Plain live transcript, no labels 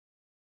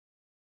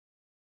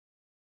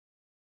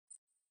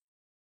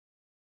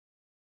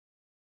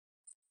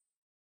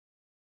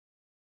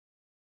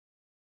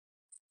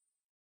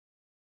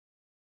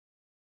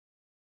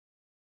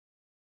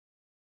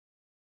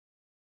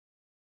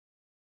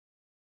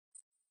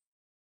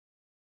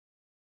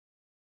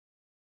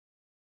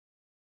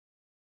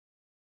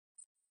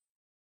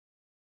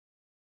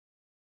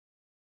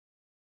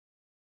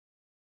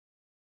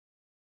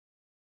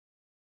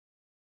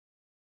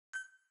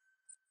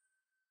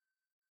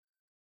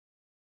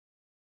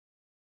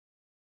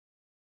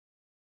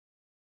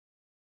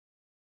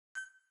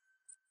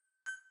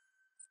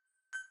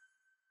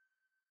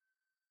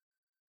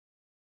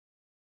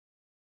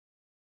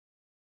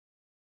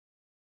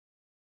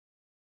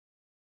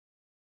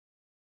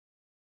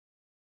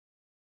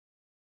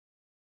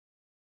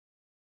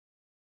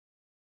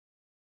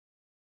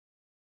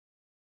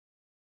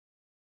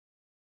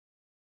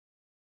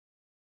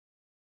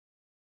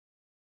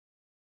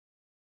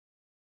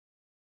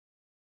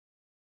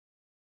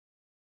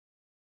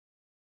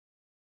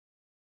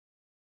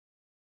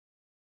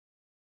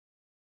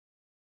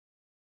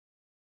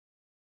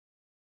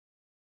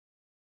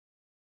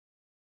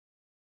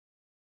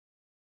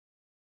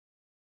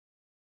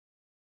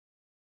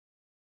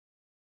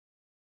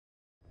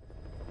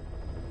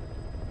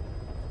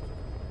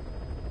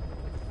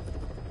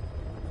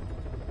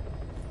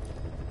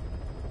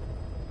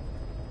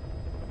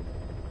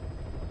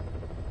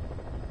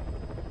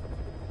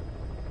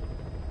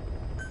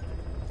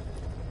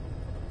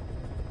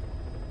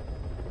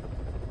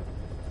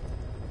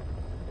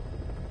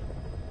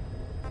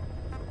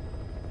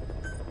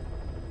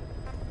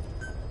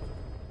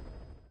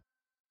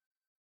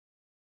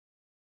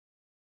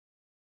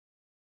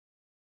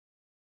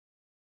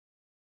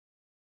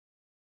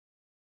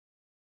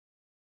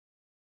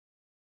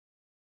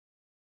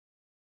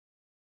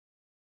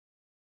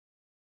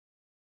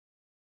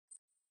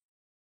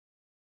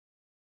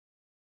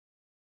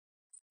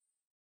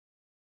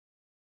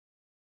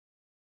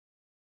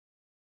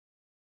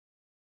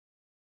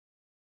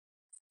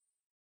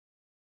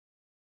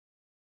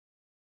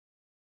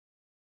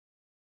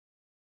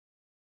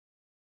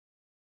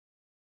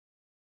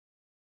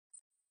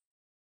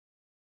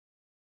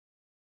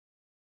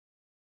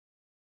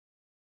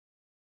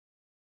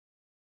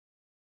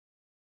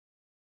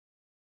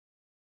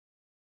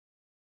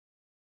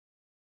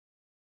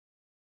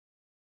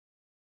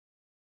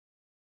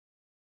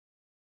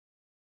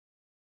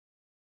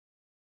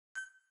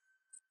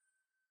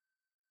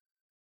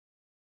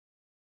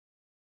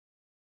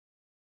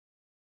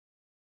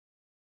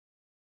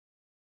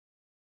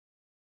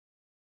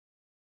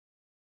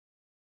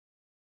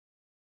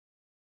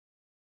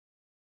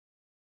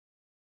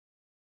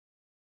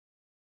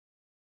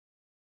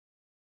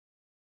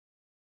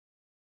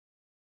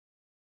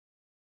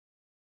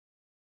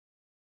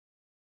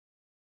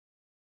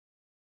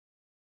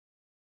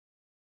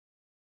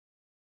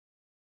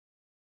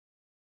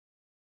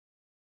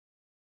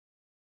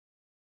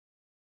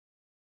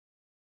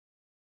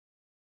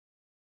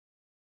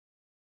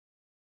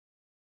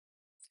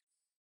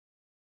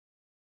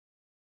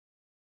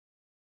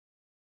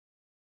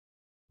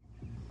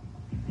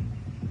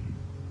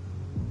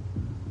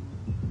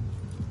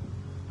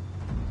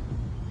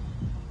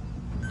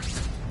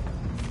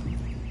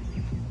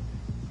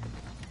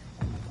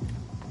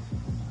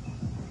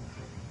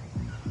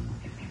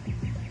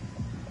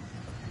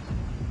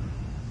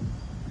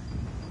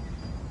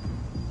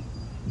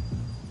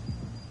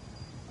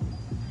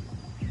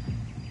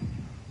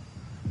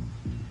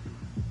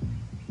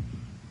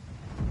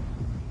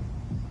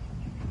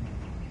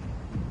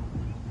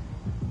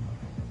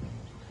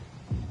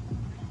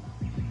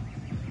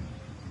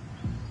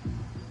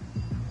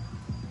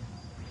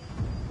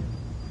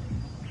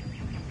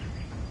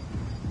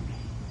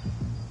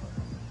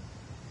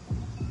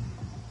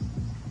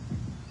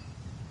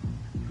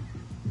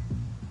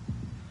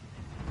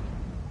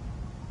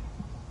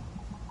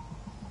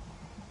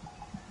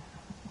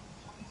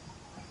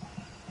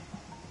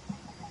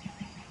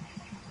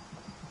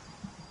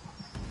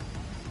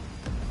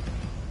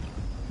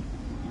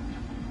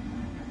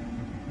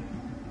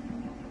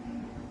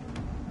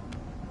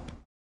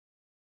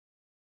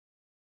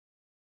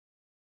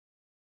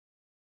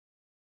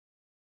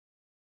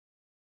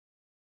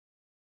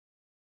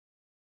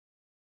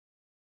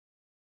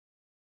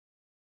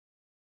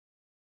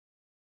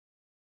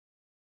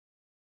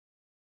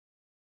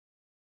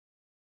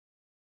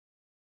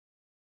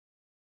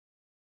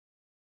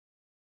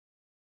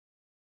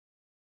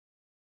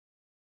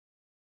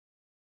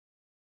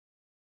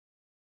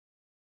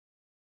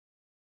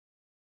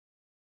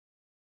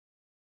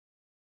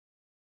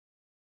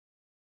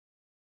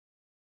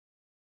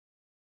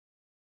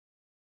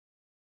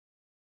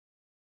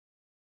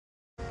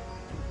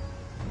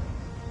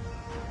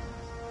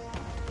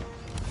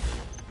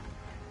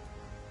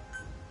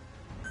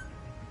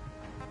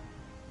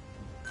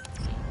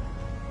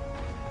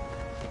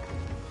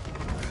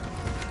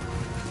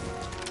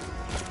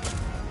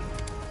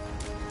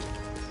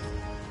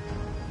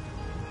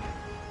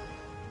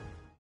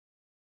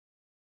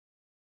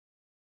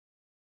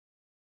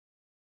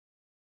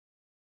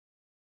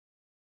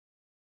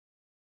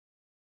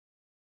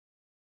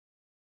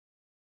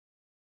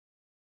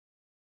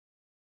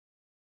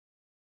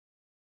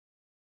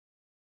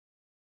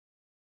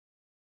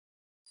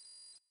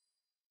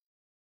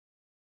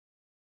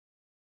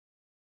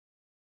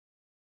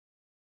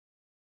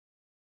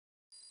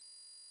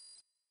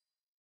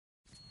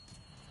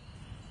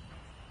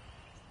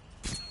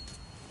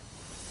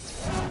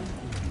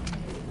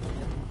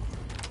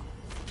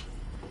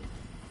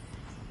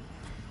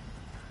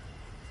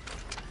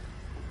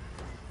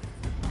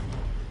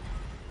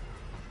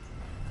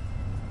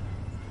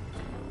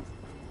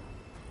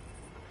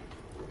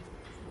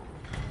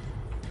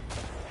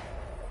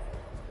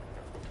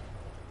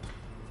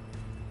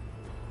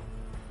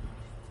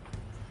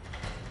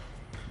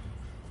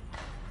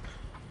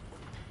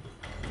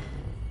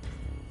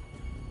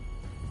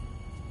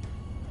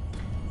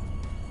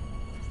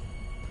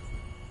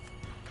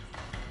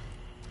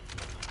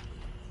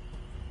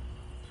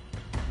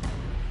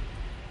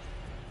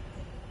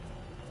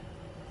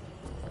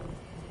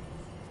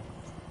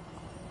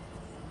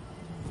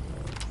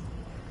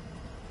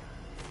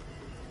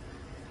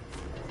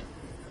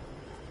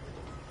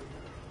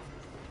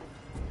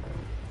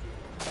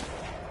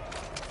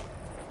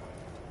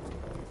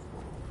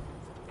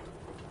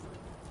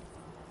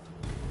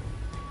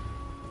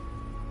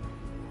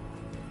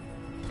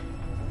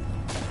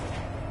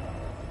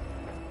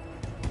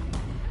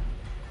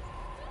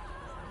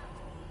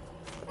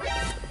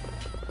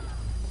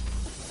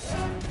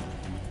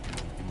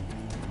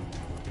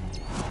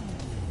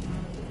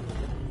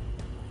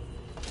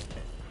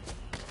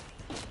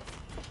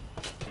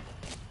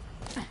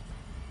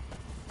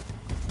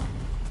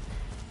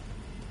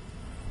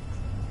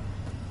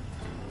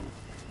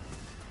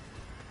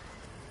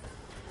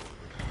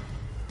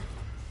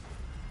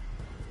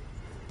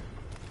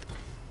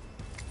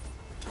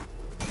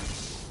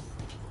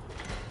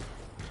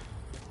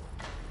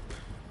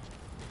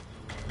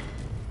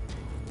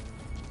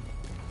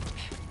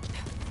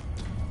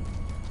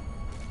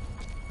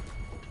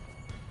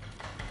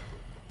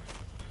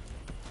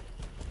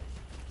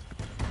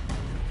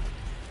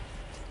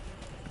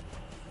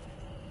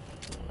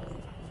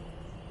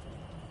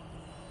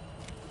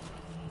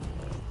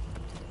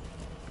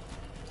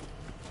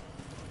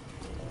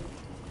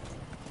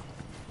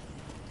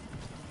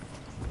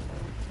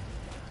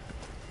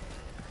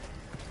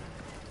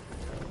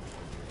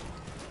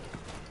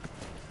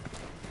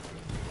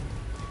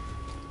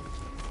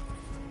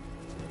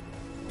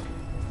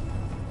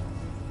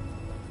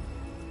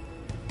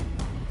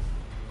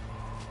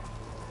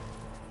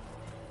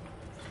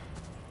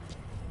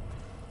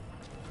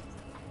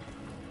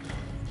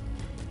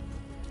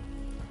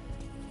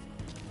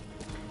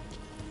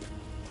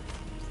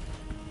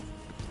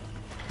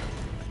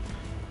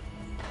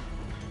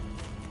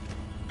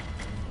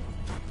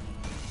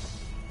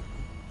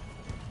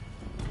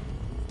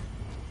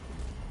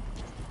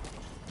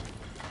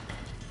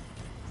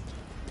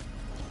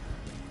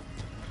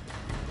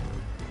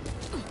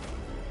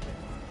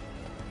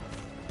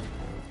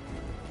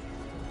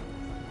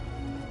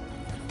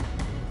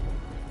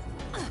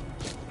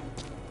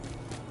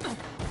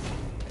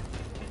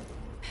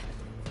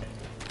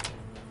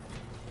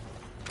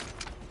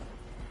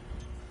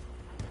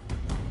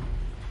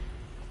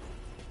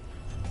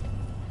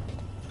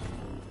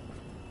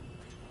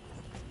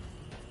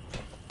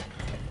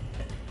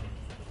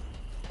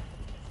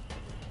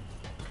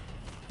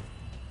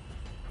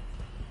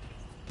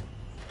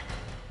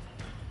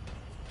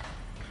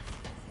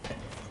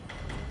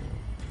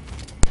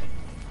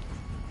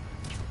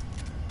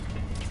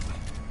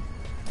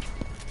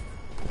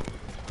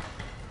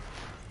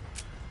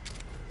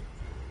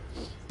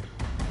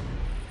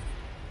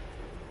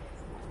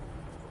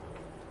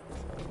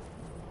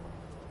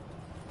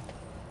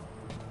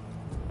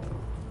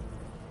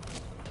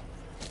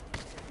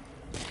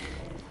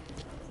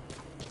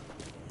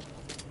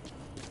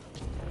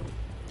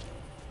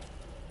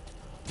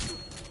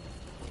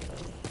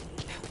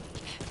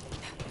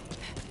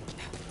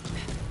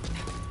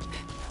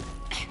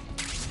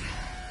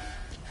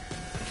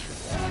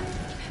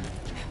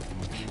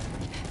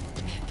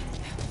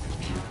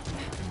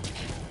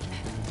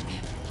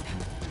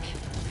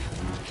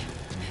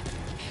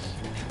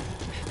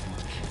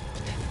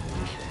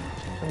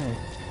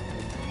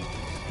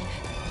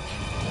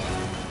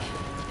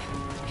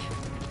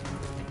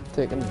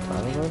taking the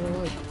time about it,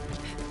 like.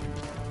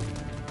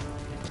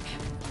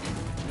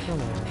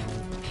 Come on.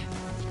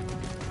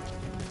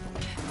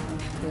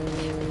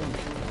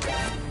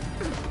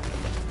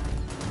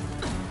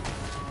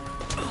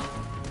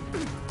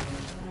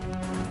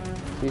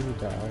 See who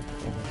died.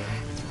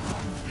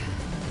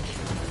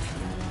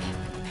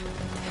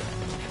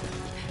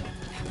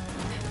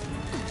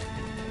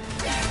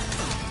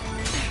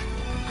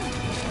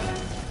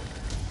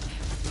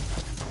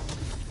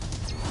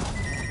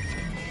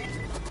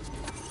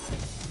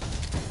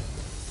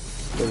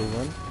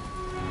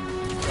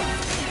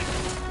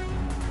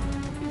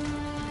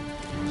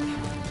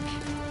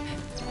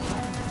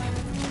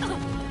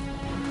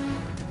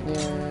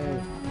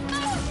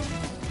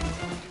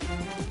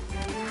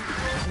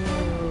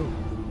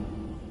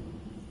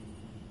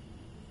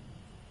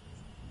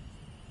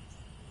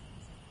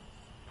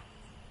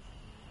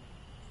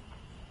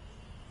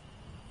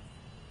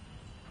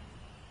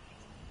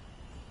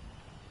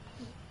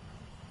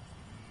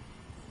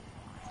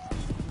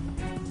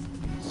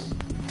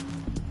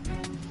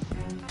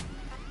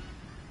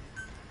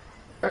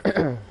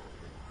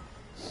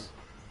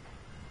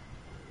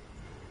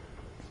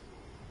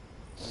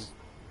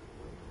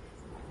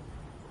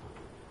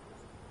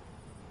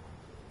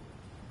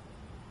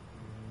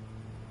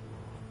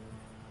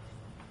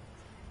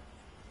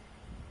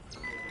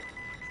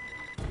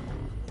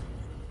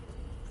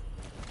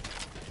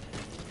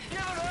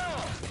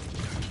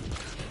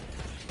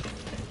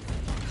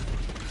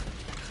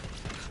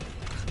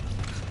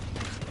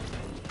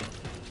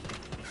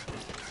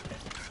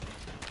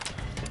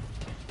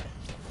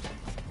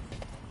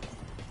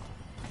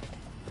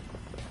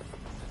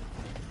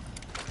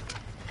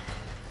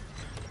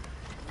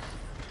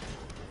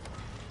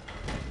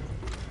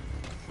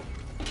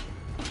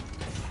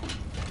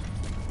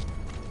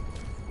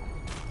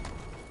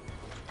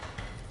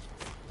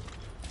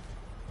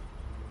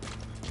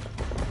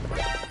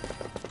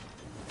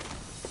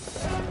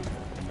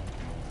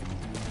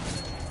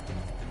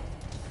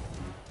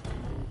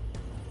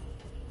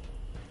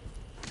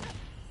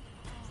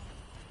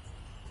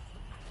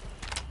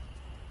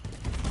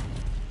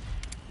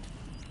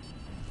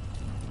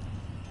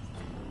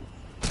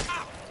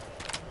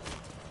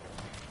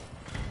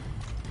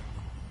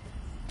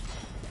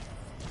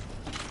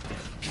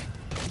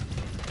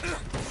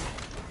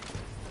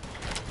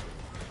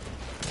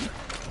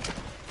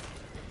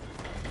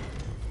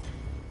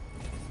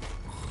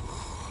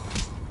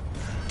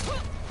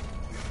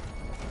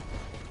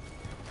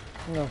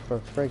 No, for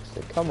frig's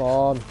sake, come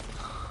on.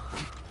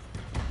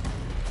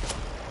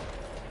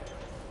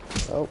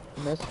 Oh,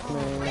 missed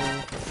me.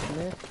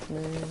 Missed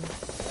me.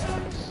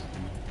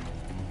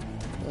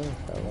 Where the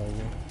hell are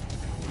you?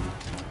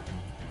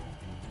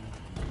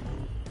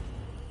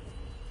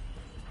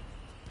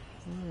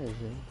 Where is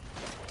he?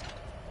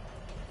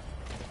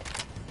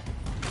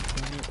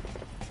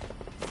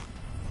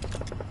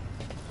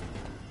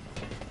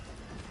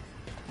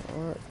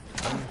 Alright.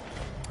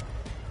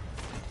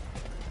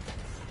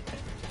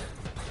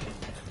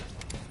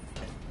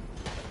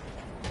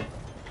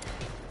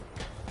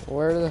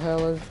 Where the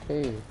hell is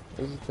he?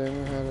 This is the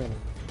thing heading.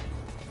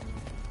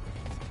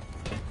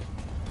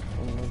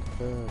 Oh my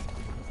god.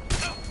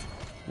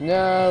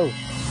 No!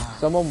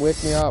 Someone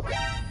wake me up.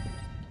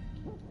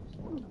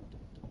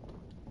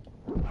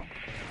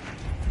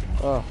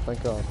 Oh,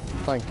 thank god.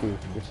 Thank you.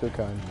 You're so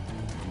kind.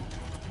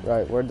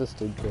 Right, where'd this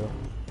dude go?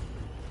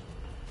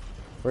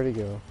 Where'd he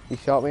go? He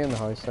shot me in the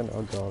house and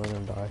oh god, I'm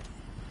gonna die.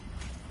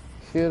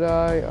 Should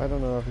I? I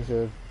don't know if I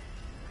should.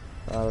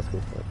 Ah, let's go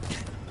for it.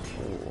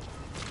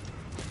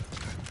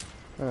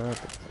 Oh.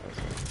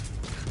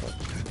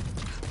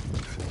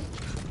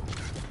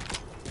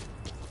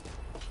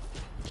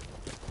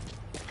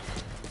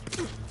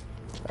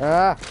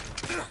 Ah!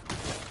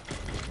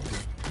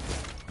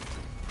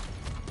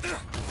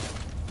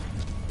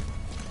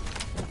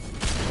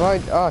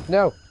 Right, oh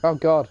no! Oh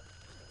god!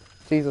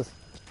 Jesus.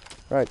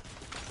 Right.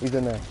 He's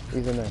in there.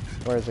 He's in there.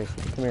 Where is he?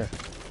 Come here.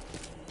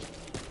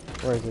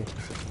 Where is he?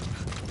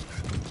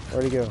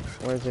 Where'd he go?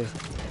 Where is he?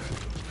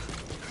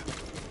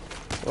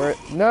 Where?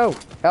 No!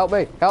 Help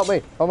me! Help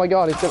me! Oh my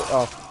god, he's gonna...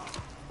 Oh.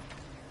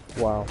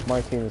 Wow,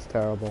 my team is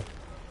terrible.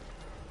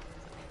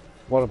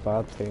 What a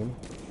bad team.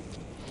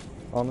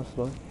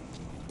 Honestly.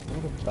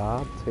 What a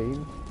bad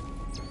team.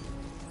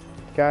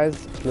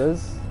 Guys,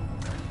 please.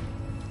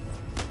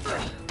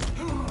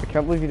 I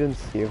can't believe you didn't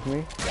save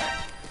me.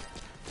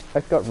 I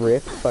got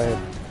raped by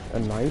a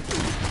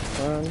knife.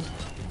 Man.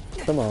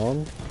 Come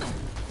on.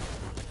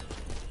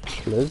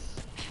 Please.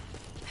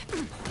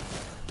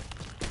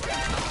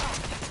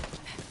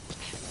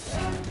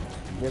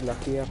 You're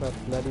lucky I have a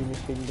bloody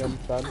machine gun,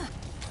 son.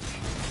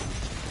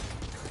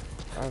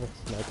 I have a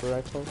sniper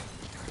rifle.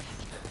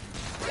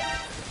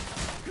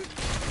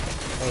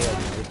 Oh yeah,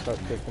 no, start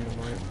taking them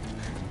out.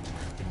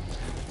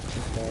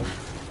 Okay.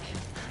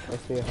 I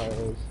see how it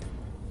is.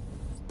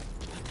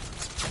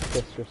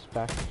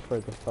 Disrespect for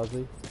the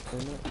fuzzy,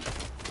 isn't it?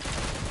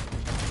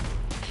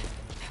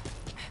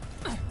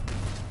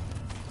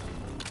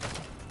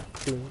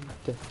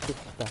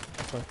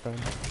 Disrespect, my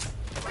friend.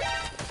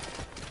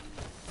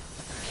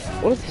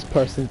 What is this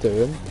person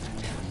doing?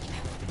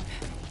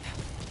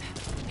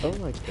 Oh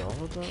my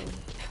god, man.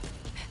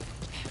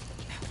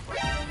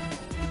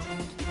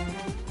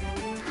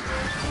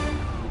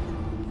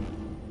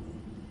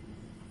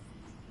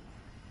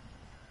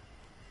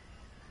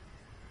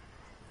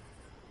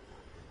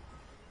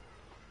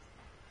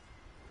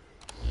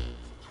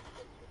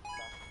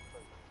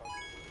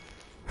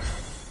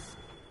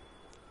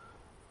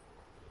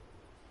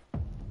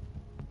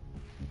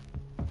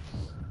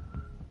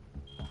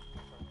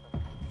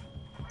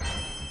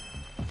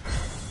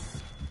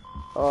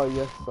 Oh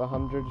yes,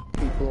 100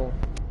 people.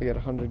 I get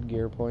 100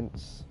 gear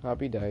points.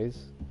 Happy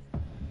days.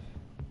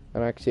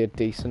 And actually a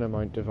decent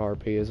amount of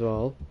RP as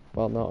well.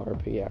 Well, not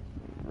RP, yeah.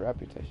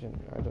 Reputation.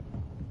 I don't.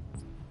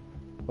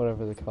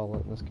 Whatever they call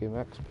it in this game,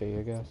 XP,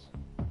 I guess.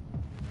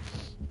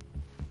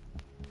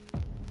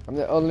 I'm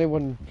the only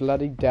one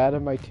bloody dead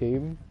on my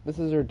team. This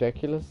is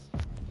ridiculous.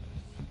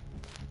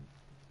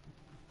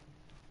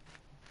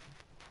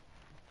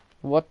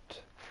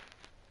 What?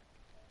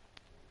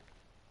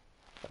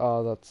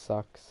 Oh, that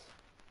sucks.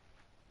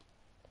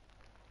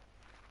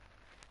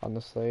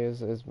 Honestly,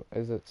 is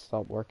it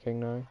stopped working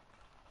now?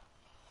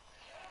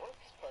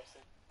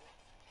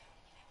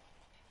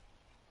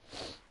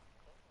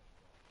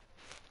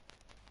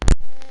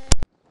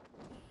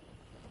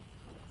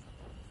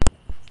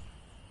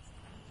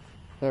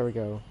 There we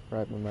go.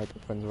 Right, my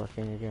microphone's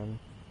working again.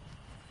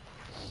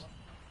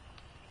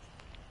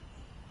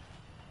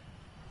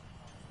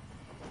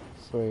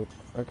 Sweet.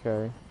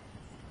 Okay.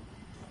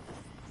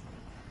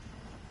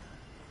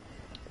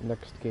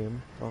 Next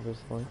game,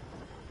 obviously.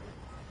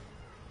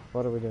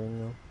 What are we doing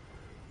now?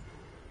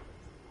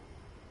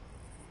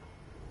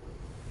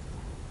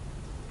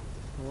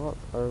 What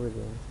are we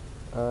doing?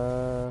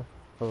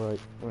 Alright,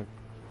 we're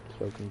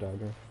Cloak and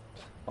Dagger,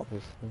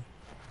 obviously.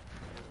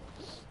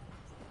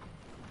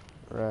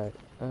 Right,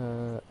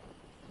 oh,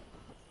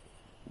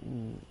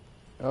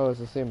 it's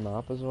the same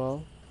map as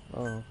well?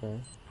 Oh, okay.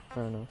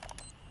 Fair enough.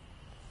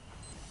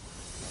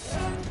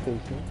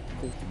 Decent,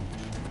 decent.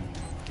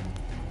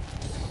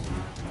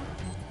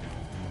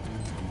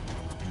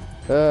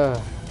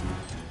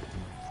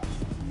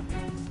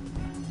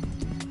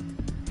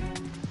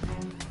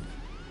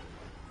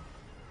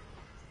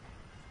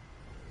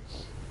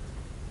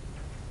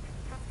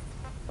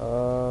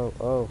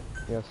 Oh,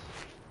 yes.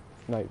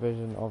 Night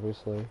vision,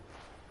 obviously.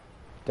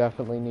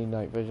 Definitely need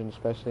night vision,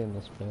 especially in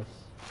this place.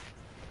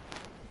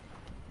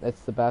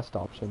 It's the best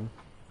option.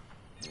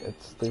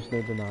 There's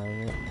no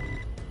denying it.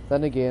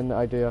 Then again,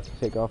 I do have to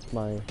take off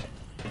my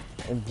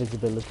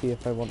invisibility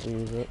if I want to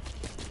use it.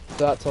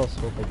 So that's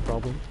also a big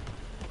problem.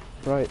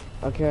 Right,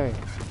 okay.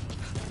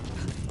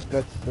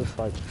 Let's just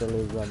like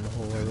silly run the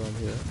whole way around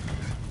here.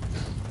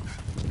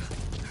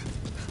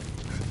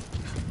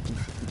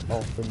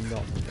 All for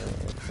nothing.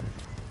 Okay.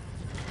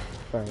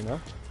 Fair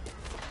enough.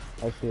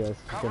 I see how this is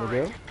gonna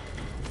go.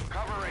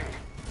 Covering.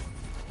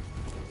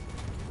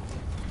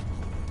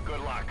 Good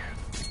luck.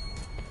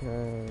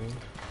 Okay.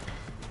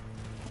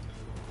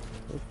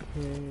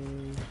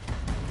 Okay.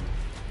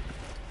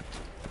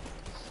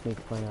 Sneak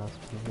my ass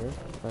from here.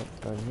 Right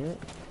down here.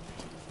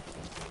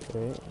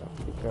 Okay,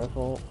 be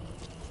careful.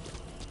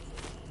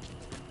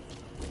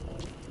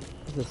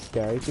 This is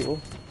scary, people.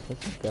 This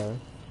is scary.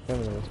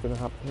 Never know what's gonna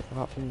happen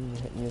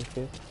hitting you in the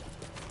face.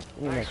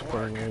 You're not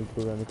going to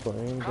go around the corner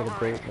and get a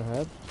bullet in the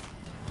head.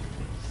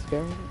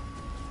 Scary.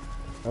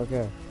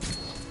 Okay.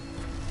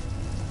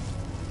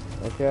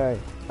 Okay,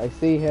 I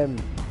see him.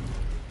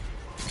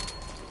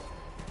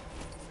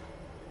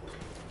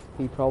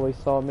 He probably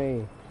saw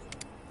me.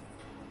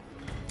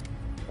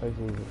 I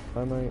see.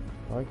 I might.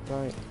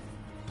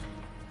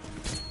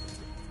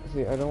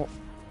 See, I don't.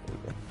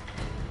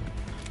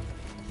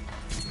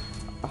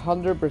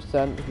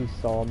 100% he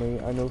saw me.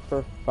 I know for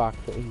a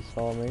fact that he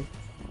saw me.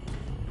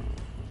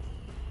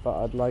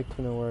 But I'd like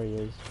to know where he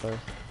is first.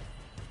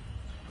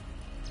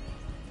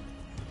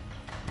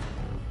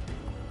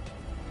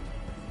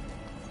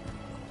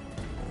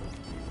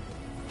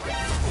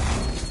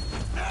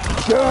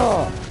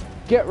 Gah!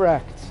 Get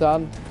wrecked,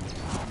 son.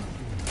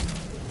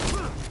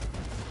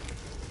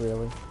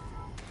 Really?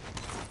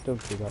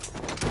 Don't do that.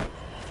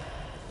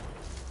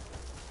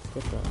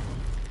 Get wrecked.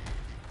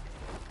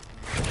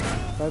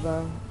 Bye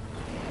bye.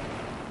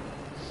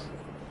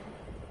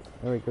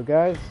 There we go,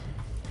 guys.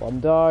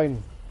 One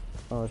down.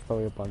 Oh, there's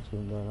probably a bunch of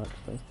them down,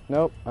 actually.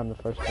 Nope, I'm the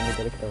first one to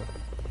get a kill.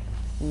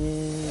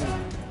 Yeah.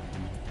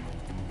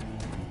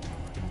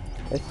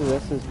 This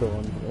is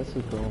going well.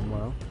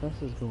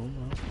 This is going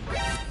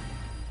well.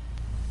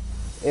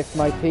 If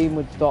my team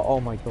would stop,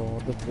 oh my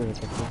god, this is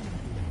ridiculous.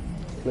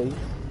 Please.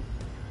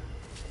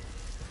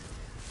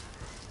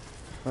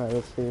 Alright,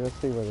 let's see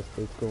where this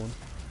dude's going.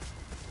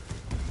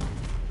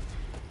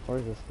 Where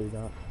does this dude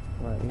at?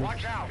 Right,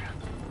 Watch out!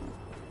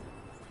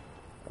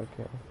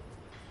 Okay.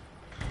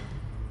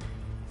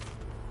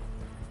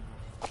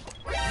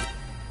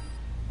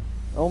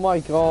 Oh my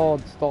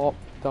god, stop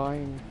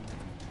dying.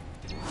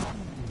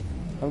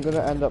 I'm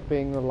gonna end up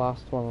being the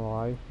last one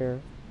alive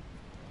here.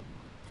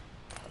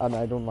 And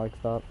I don't like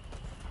that.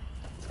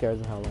 scares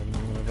the hell out of me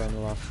whenever I'm the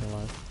last one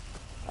alive.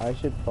 I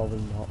should probably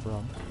not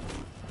run.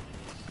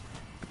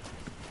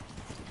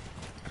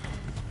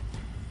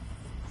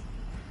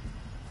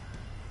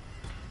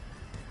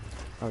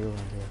 I'll go around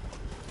here.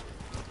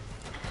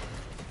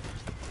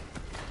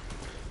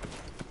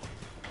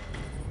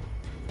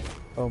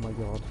 Oh my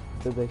god,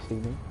 did they see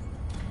me?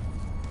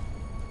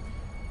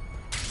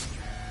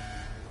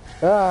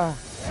 Ah!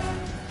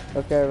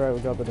 Okay, right, we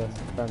got the disc,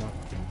 fair enough.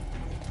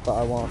 But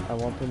I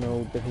want to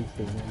know, did he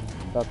see me?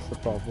 That's the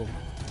problem.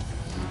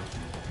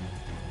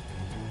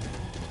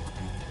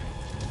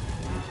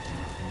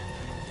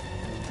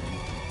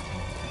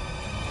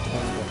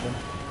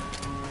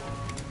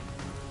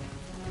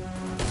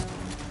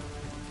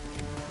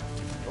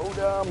 Oh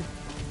damn!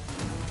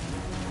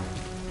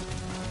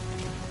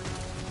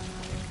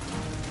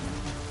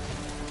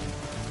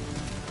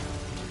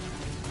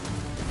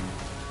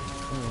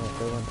 Oh,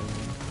 they went in.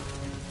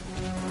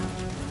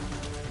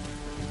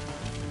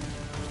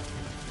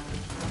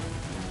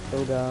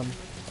 Oh damn,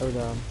 oh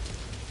damn.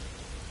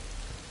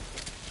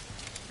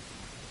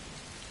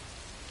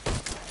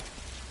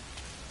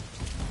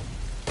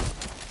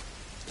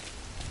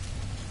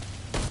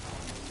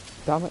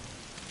 Damn it.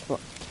 Come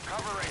on.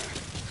 Covering.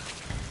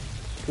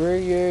 Screw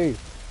you.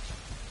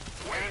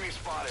 Enemy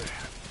spotted.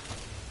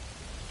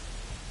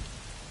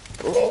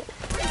 Oh.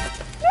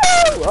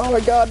 No! Oh my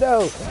god,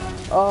 no!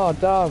 Oh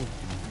damn.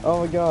 Oh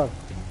my god.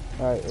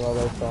 Alright, well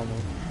they saw me.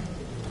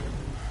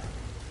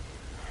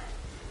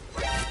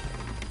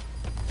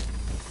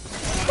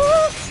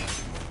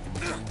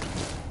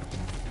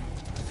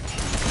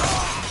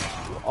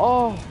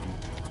 Oh!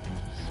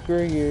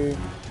 Screw you.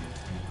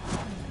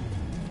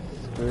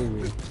 Screw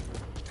you.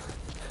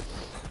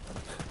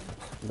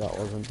 That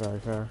wasn't very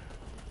fair.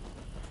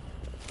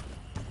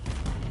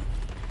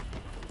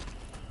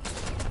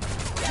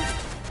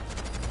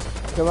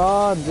 Come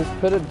on, just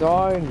put it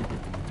down.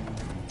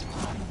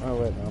 Oh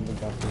wait, no, I'm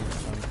definitely.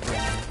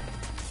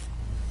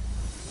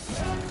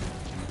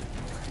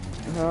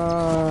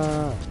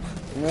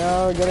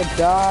 No, we're gonna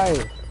die.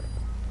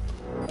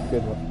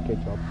 Good one,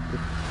 good job.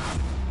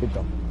 Good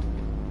job.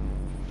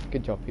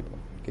 Good job, people.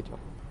 Good job.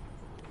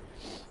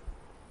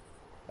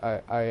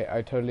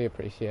 I totally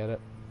appreciate it.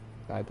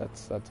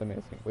 That's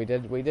amazing. We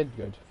did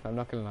good. I'm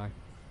not gonna lie.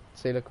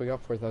 See, look, we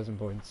got 4,000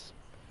 points.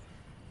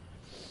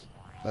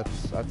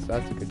 That's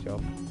a good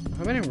job.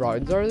 How many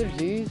rounds are there?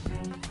 Jeez.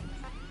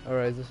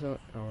 Alright, is this one?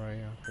 Alright,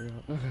 yeah, I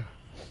forgot.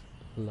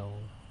 Lol.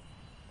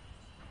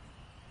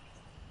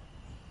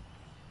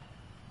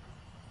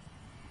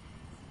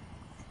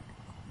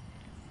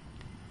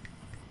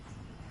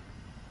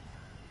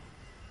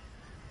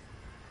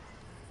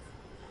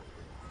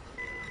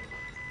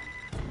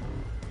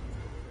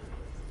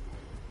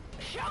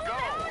 Show them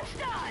how it's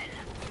done.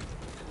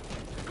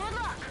 Good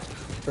luck.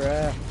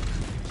 Bruh.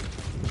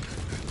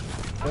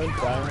 Don't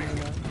die on me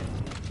now.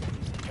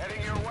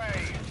 Heading your way.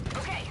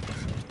 Okay.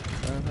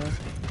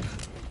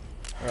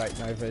 Right,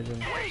 night vision.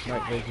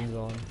 Night vision's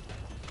on.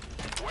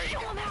 Show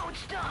them how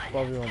it's done.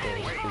 Probably won't be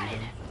able to see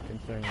them,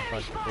 considering the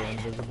fact that they're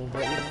invisible,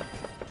 but you know.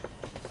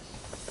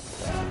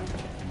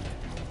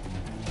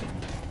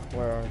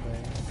 Where are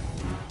they?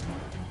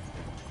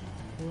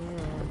 Where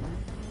are they?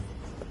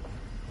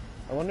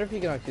 I wonder if you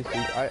can actually see.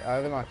 I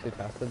haven't actually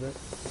tested this.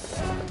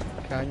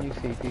 Can you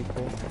see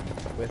people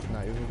with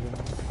night vision?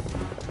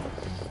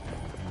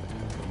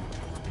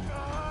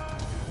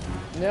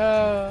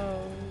 No!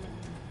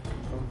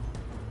 Oh,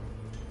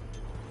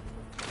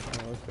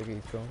 looks like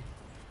he's gone.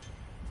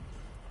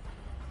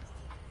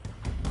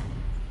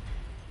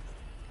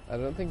 I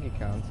don't think you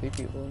can see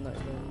people in night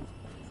vision.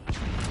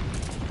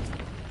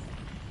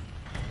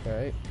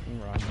 Okay,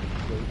 random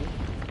explosion.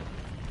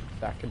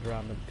 Second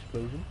random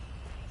explosion.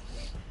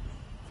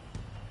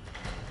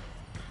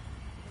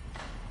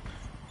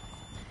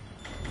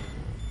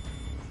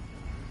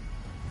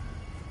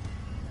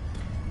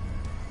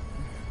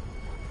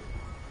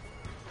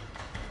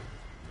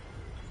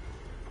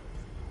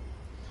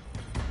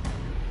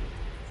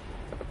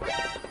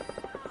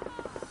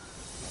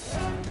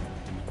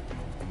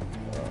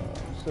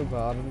 So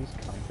bad, I'm just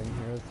camping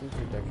here. This is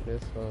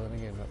ridiculous. Well, then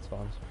again, that's what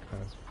I'm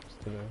kind of supposed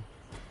to do.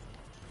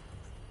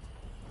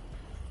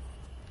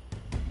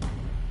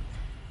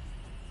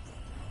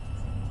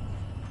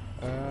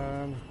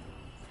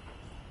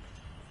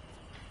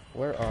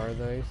 Where are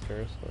they?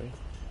 Seriously.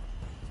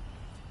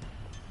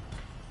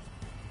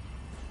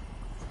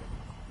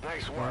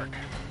 Nice work.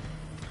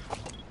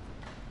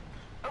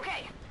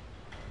 Okay.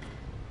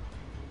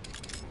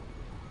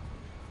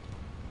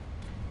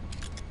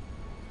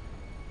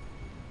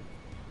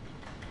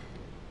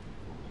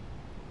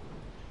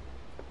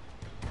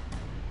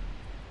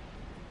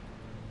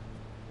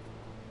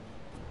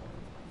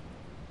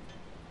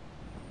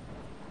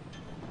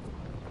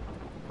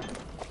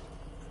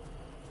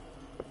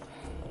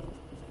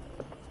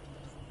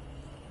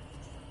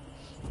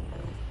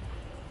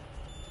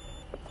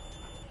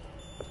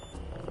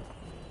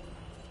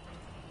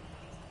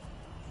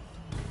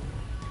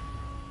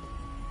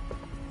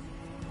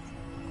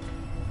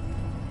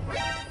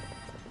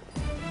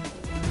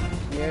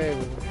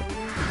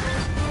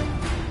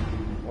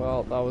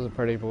 That was a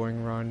pretty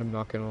boring round, I'm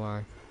not gonna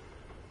lie.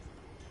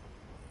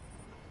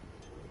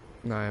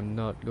 No, I am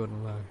not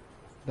gonna lie.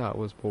 That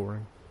was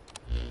boring.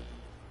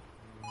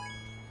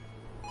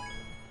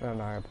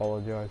 And I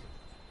apologize.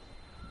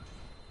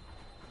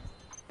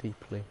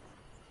 Deeply.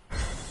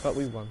 But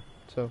we won,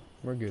 so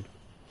we're good.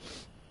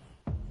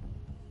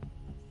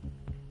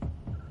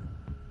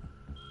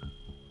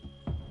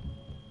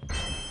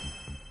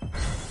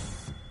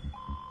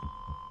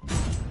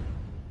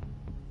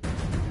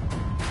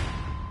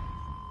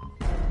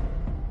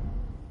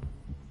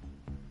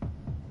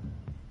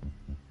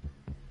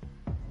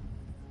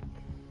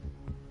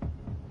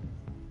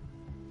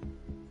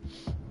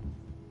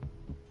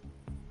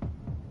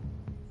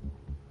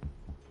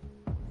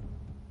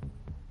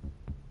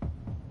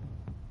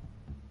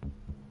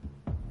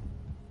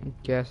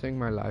 Guessing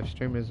my live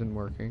stream isn't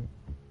working.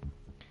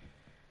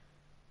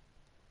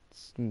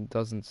 It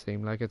doesn't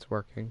seem like it's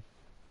working.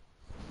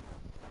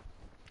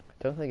 I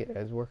don't think it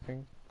is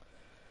working.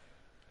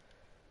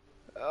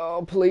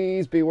 Oh,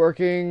 please be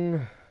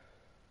working.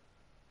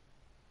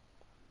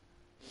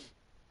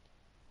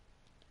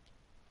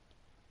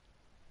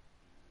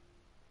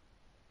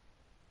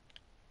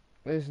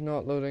 It's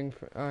not loading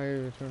for I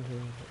return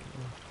to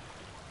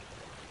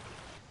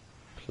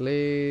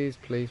please,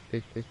 please,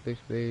 please, please, please,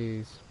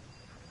 please.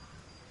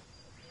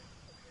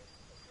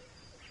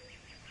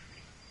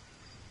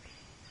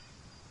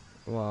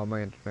 Wow,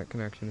 my internet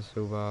connection is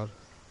so bad.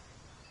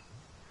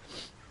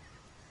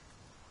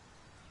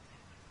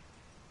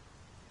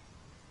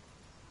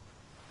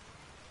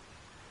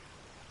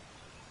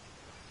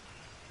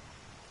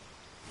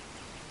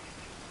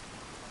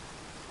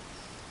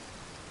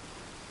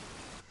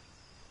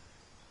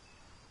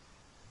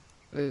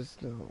 It's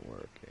not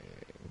working.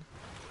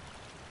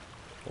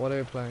 What are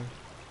you playing?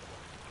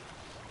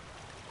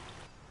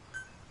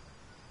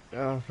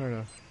 Oh, fair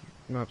enough.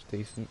 Map's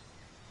decent.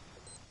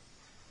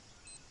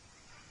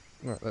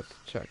 Right, let's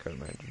check out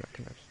my internet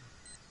connection.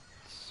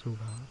 It's so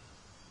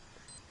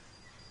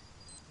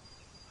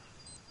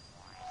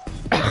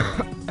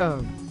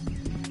bad.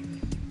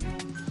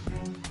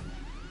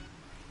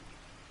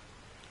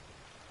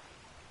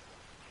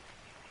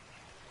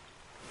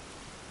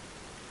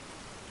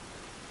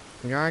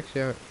 Yeah,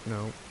 actually,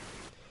 no.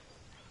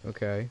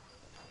 Okay.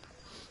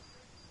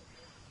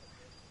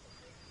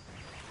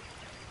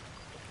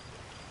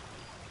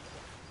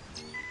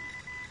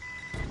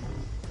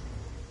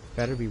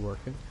 Better be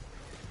working.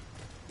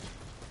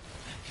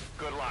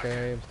 Good luck.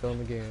 Okay, I'm still in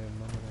the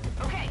game.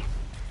 Okay.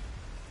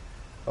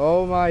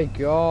 Oh my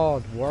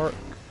god, work.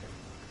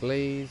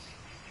 Please.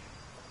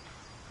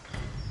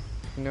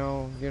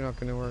 No, you're not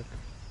gonna work.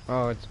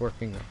 Oh, it's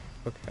working now.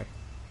 Okay.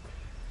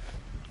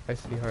 I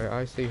see how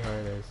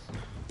it is.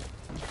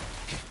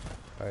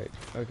 Right,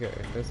 okay,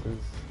 this is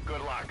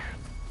Good luck.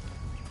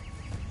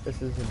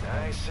 nice.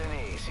 Nice and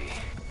easy.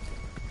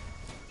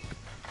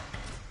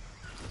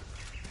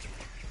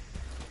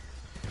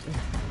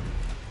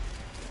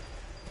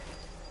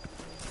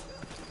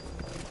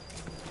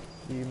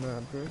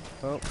 Map group.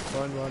 Oh,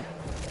 find one.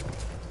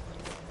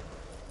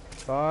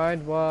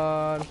 Find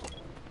one.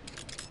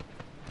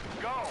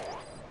 Go.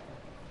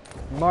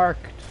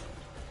 Marked.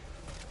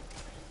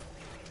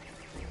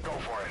 Go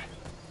for it.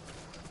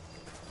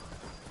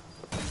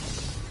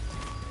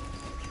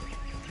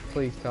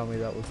 Please tell me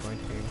that was my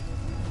team.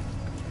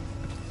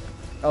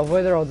 Oh,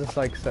 why they're all just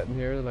like sitting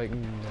here like,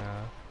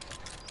 nah.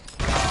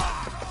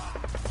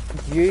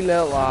 You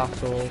little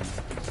asshole.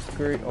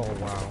 Screw. Oh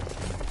wow.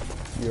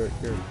 You're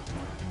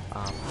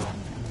asshole.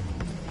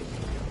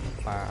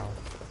 Wow.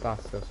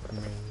 That's just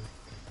amazing.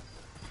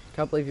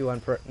 Can't believe you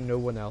went for it. No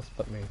one else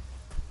but me.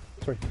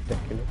 It's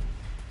ridiculous.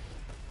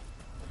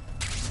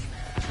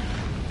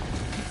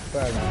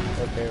 Fair enough.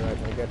 Okay, right.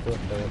 We'll get to it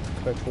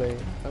quickly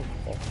as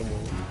possible.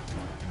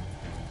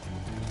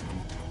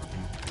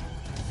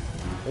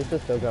 At least I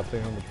still got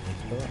 300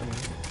 points for it. I mean,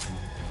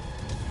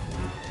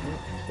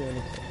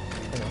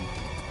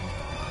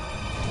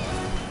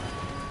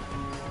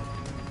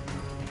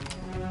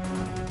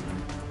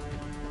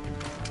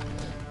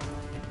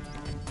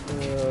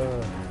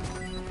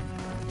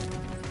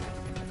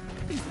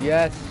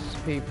 yes,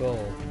 people.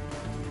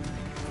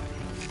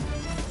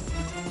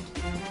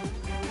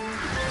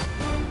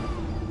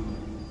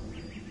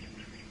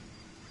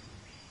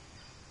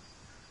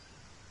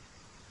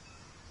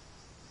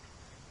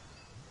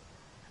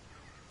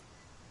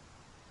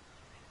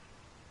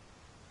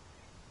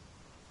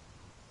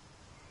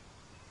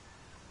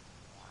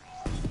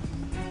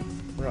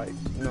 Right,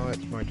 now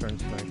it's my turn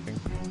sniping.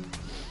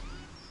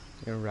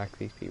 I'm gonna wreck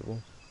these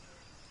people.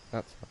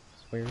 That's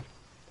weird.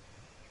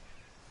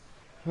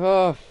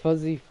 Oh,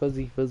 fuzzy,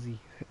 fuzzy, fuzzy.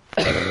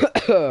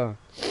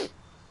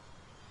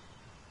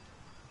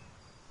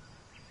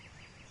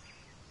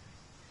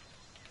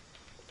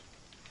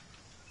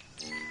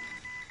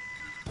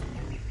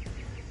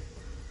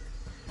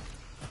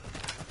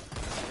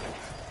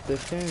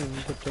 Defend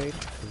the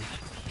data.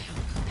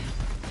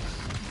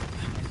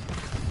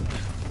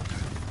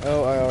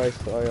 Oh, I already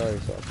saw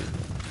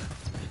people.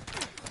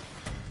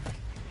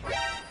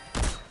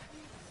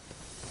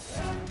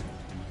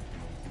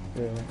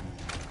 really.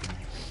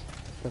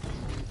 That's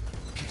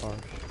harsh.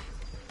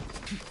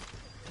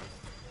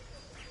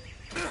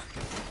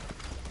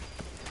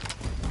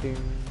 Ding.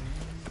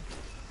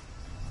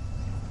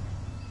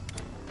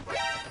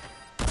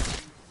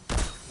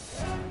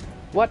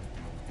 What?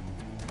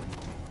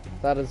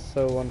 That is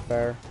so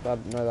unfair.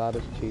 No, that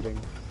is cheating.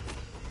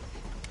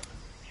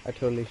 I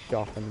totally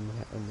shot him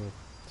in the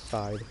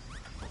side.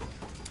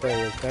 There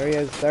he is, there he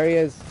is, there he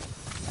is!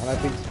 And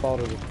I've been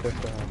spotted with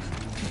Twister hand.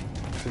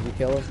 Did you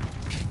kill him?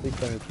 Please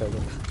tell me you killed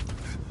him.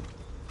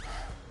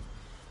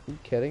 Are you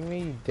kidding me?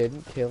 You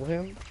didn't kill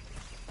him?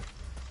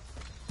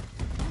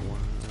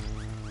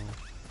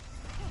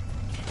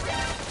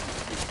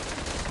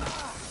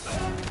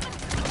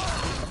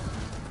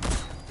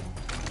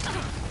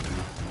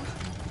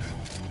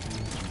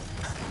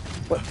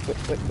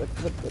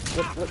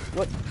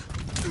 What?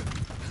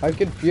 I'm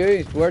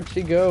confused. Where'd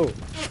she go?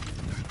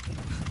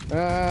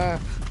 Ah.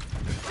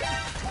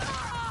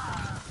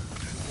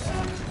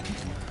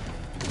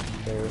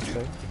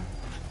 Seriously?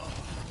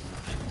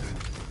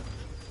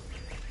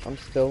 I'm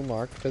still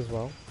marked as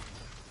well.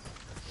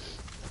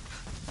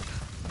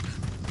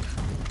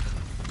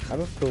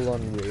 I'm a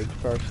full-on rage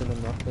person,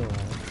 I'm not gonna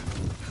lie.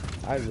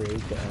 I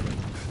rage at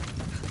enemies.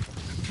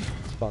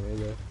 It's funny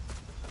though.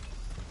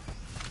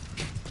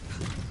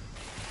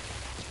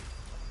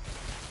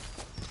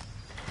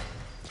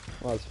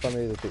 Well, it's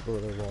funny the people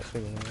that are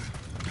watching anyway.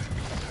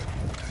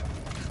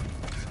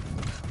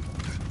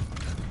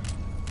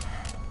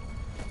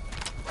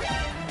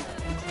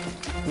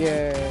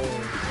 Yay!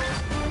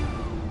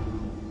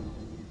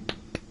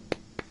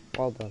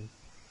 Well done.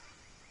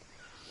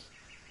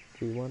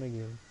 We won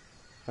again.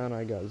 And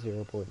I got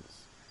 0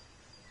 points.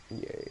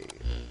 Yay.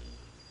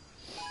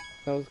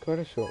 That was quite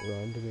a short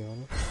run, to be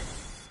honest.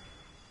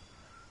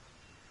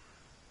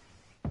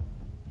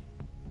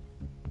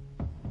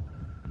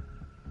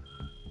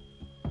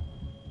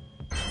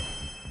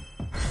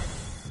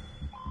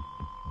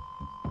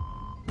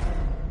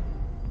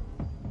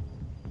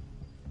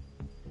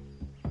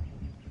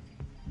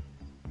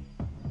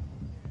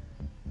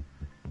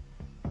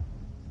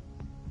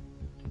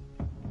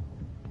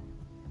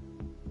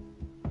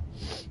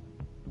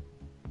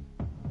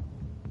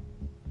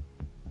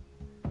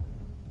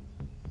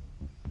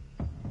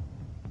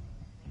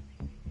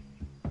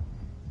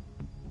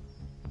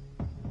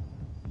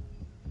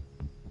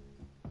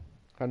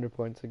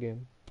 £100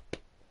 again.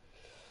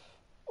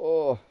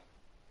 Oh,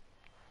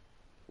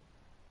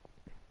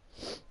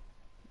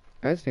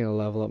 I just need to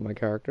level up my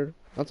character.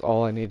 That's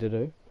all I need to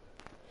do.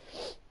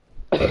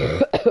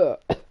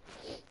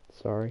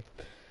 Sorry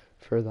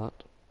for that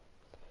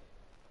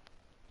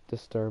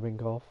disturbing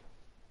cough.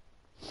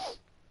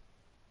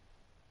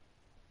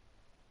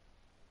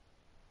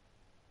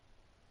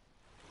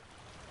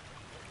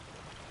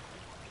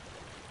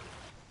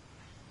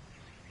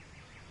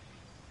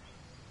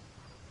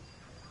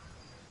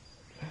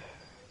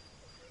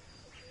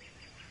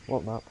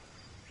 What map?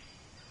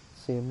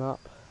 Same map.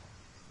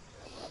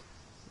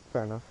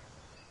 Fair enough.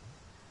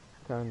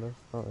 Kind of.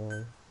 Not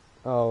really.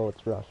 Oh,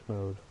 it's rush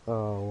mode.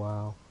 Oh,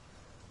 wow.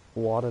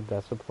 What a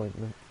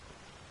disappointment.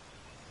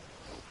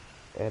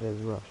 It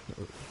is rush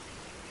mode.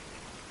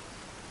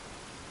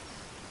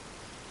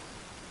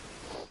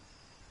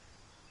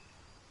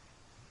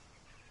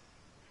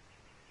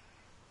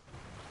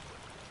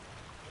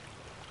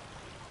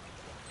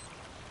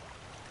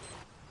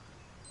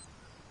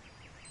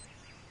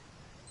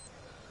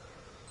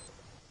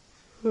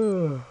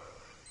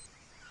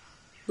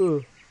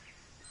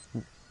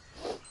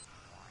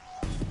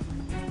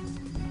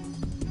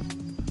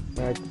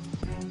 Right.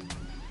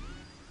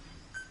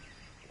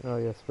 Oh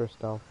yes, for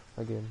stealth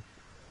again.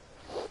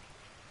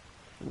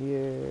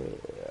 Yeah.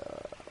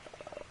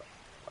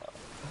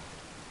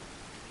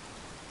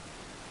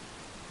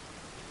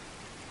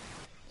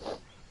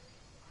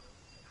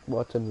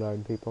 Watch and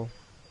learn, people.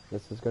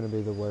 This is going to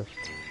be the worst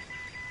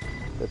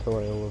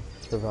tutorial of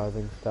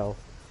surviving stealth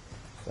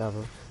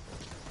ever.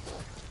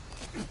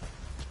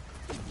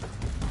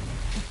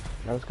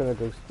 I'm just gonna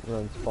go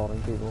around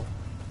spotting people.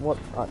 What?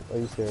 Are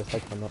you serious? I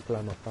cannot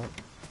climb up that.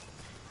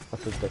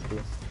 That's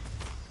ridiculous.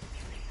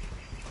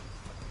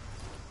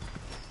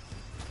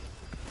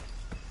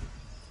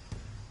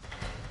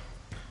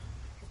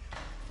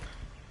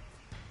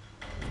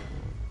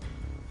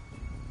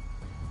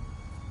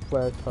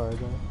 Where's Target?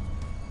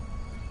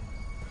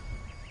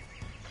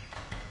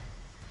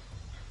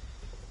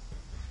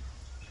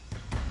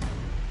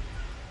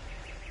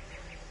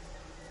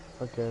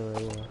 Okay, right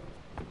here.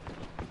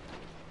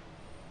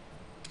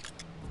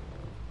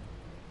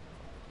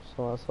 So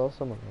I saw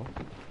someone else.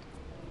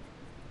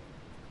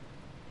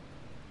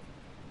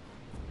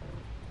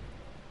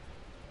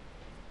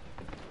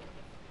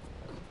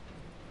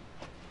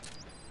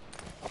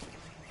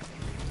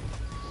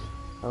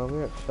 I'm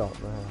gonna get shot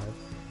in the head.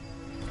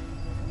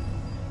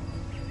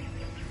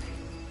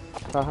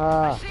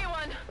 Haha! I see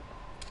one.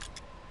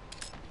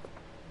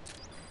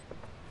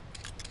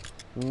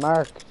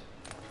 Marked!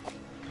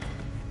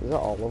 Is that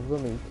all of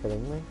them? Are you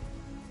kidding me?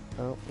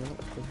 Oh, no, is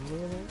he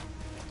there?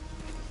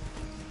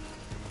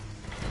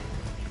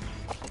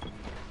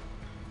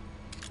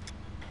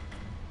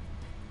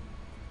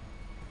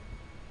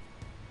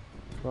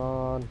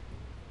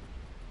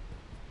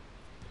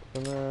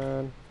 Come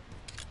on.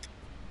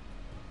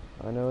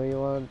 I know you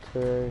want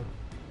to.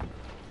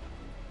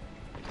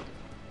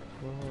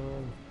 Come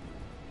on.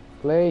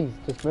 Please,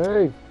 just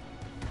move.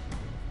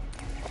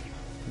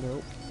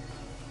 Nope.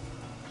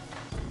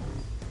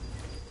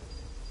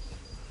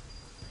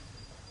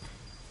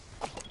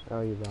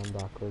 Oh, you ran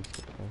backwards.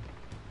 Okay.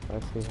 I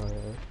see how it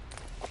is.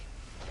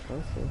 I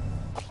see.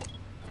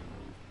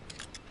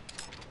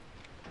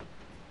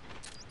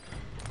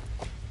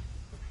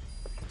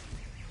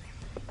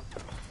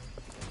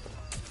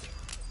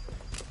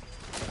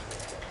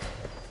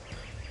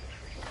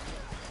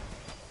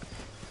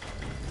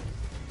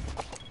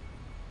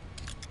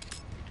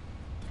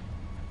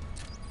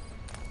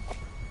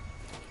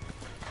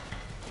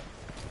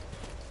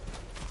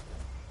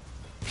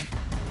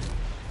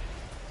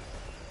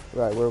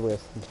 Right, we're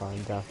wasting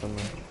time,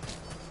 definitely.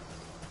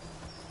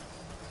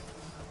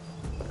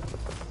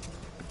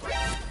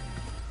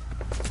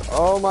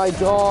 Oh my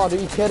god, are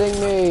you kidding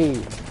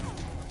me?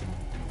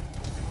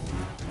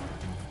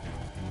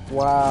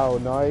 Wow,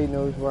 now he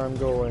knows where I'm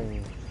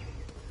going.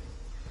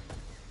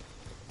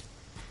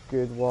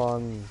 Good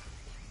one.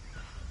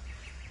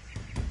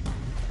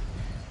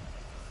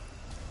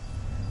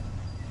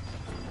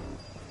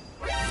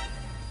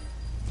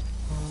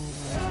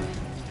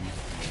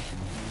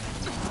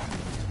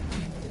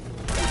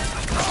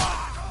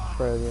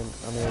 Brilliant,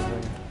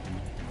 amazing.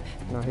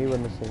 No, he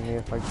wouldn't have seen me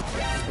if I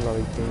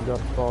bloody team got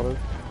spotted.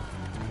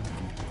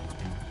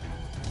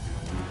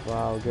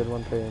 Wow, good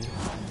one to him.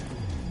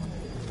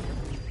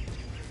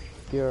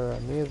 You're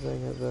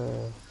amazing at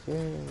this.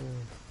 Yay.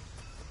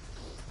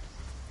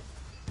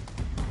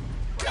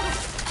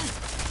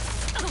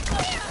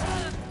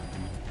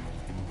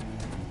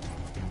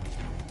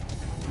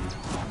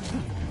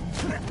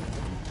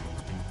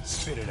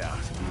 Spit it out.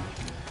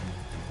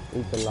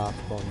 He's the last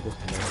one, just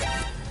a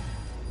minute.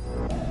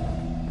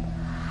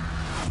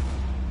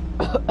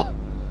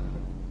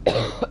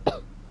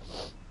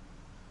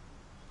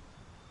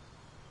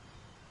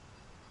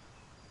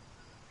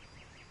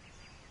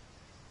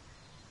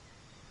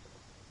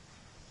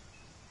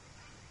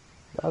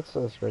 That's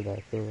just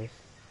ridiculous.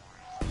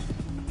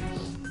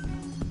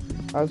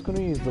 I was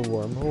gonna use the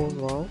wormhole as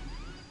well.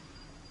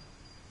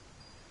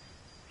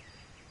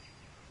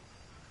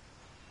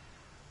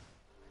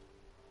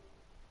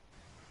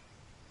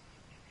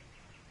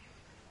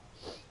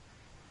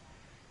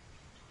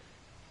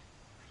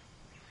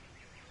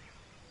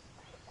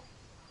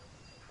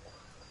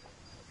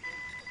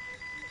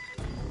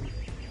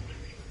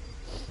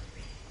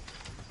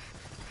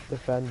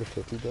 Defend the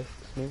 50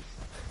 discs, mate.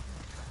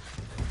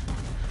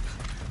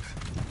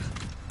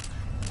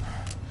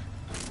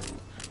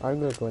 I'm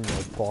gonna go in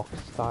the box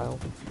style.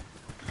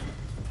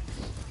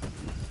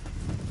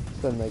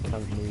 Then they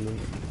can't move.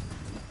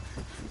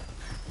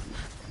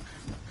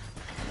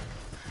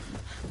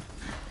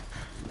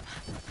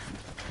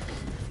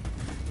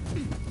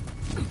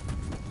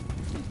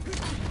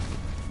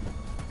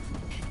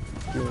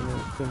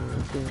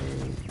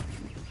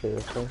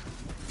 Seriously?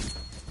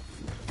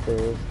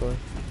 Seriously?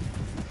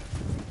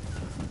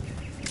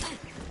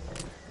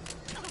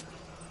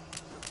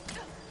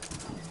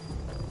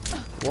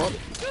 What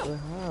the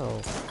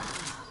hell?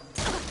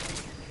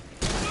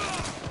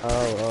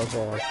 Oh,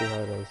 okay, I see how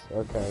it is.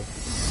 Okay.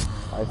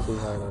 I see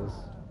how it is.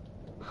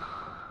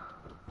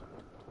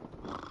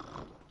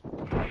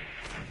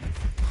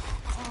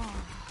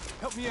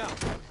 Help me out.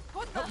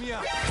 Help me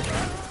out.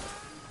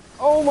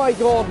 Oh my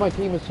god, my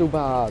team is so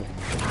bad.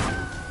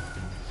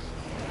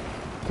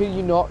 Can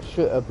you not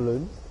shoot a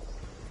balloon?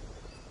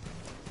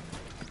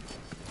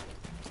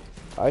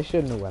 I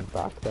shouldn't have went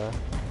back there.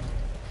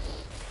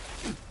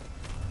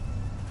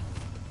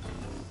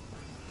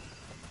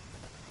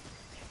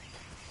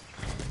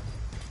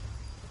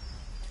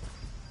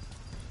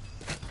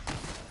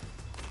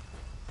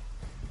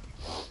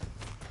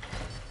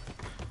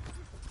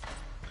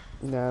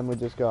 Nah, we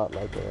just got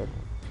like a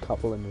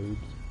couple of noobs.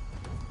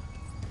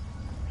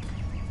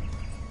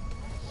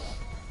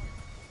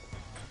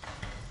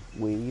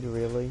 Weed,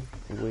 really?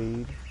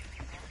 Weed?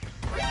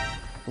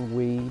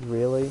 Weed,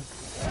 really?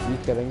 Are you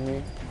kidding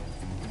me?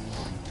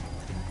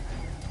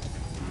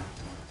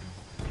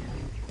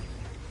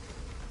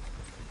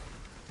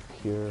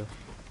 Pure.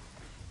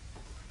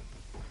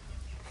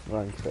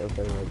 Ranks,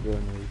 okay, right, you're a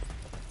noob.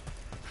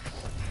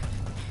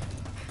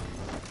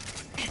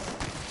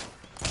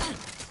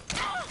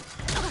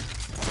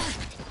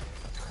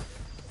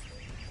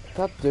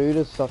 That dude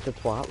is such a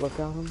twat, look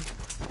at him.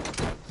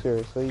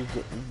 Seriously,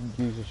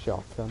 use a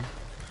shotgun.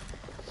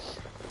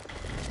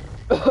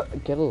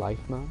 Get a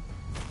life, man.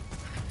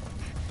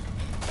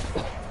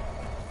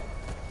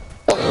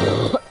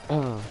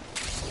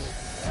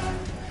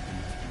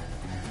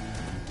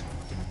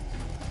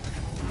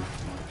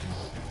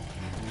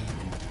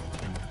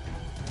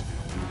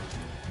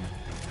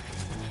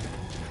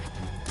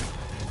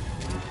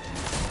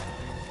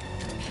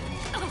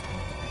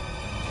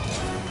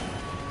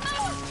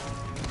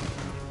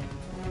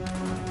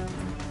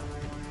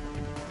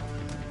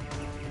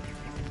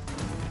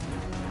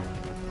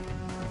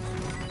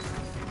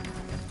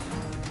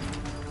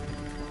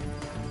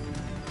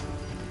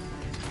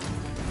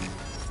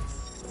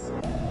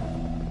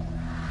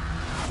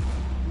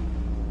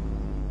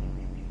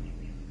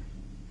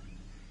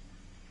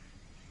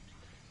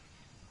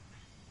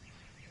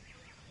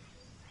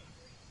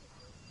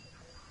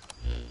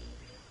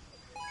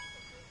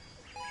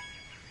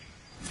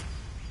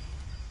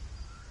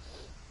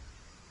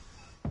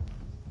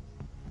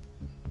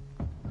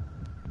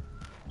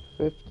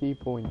 50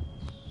 points.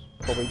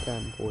 Probably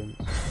 10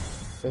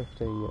 points. 50,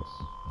 yes.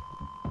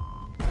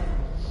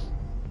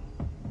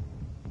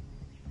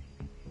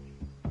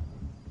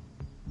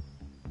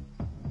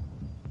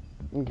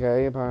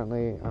 Okay,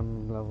 apparently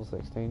I'm level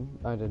 16.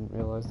 I didn't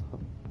realise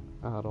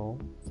that at all.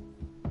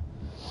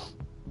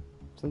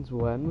 Since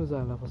when was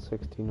I level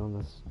 16 on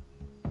this?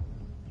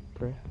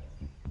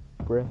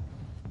 Bruh.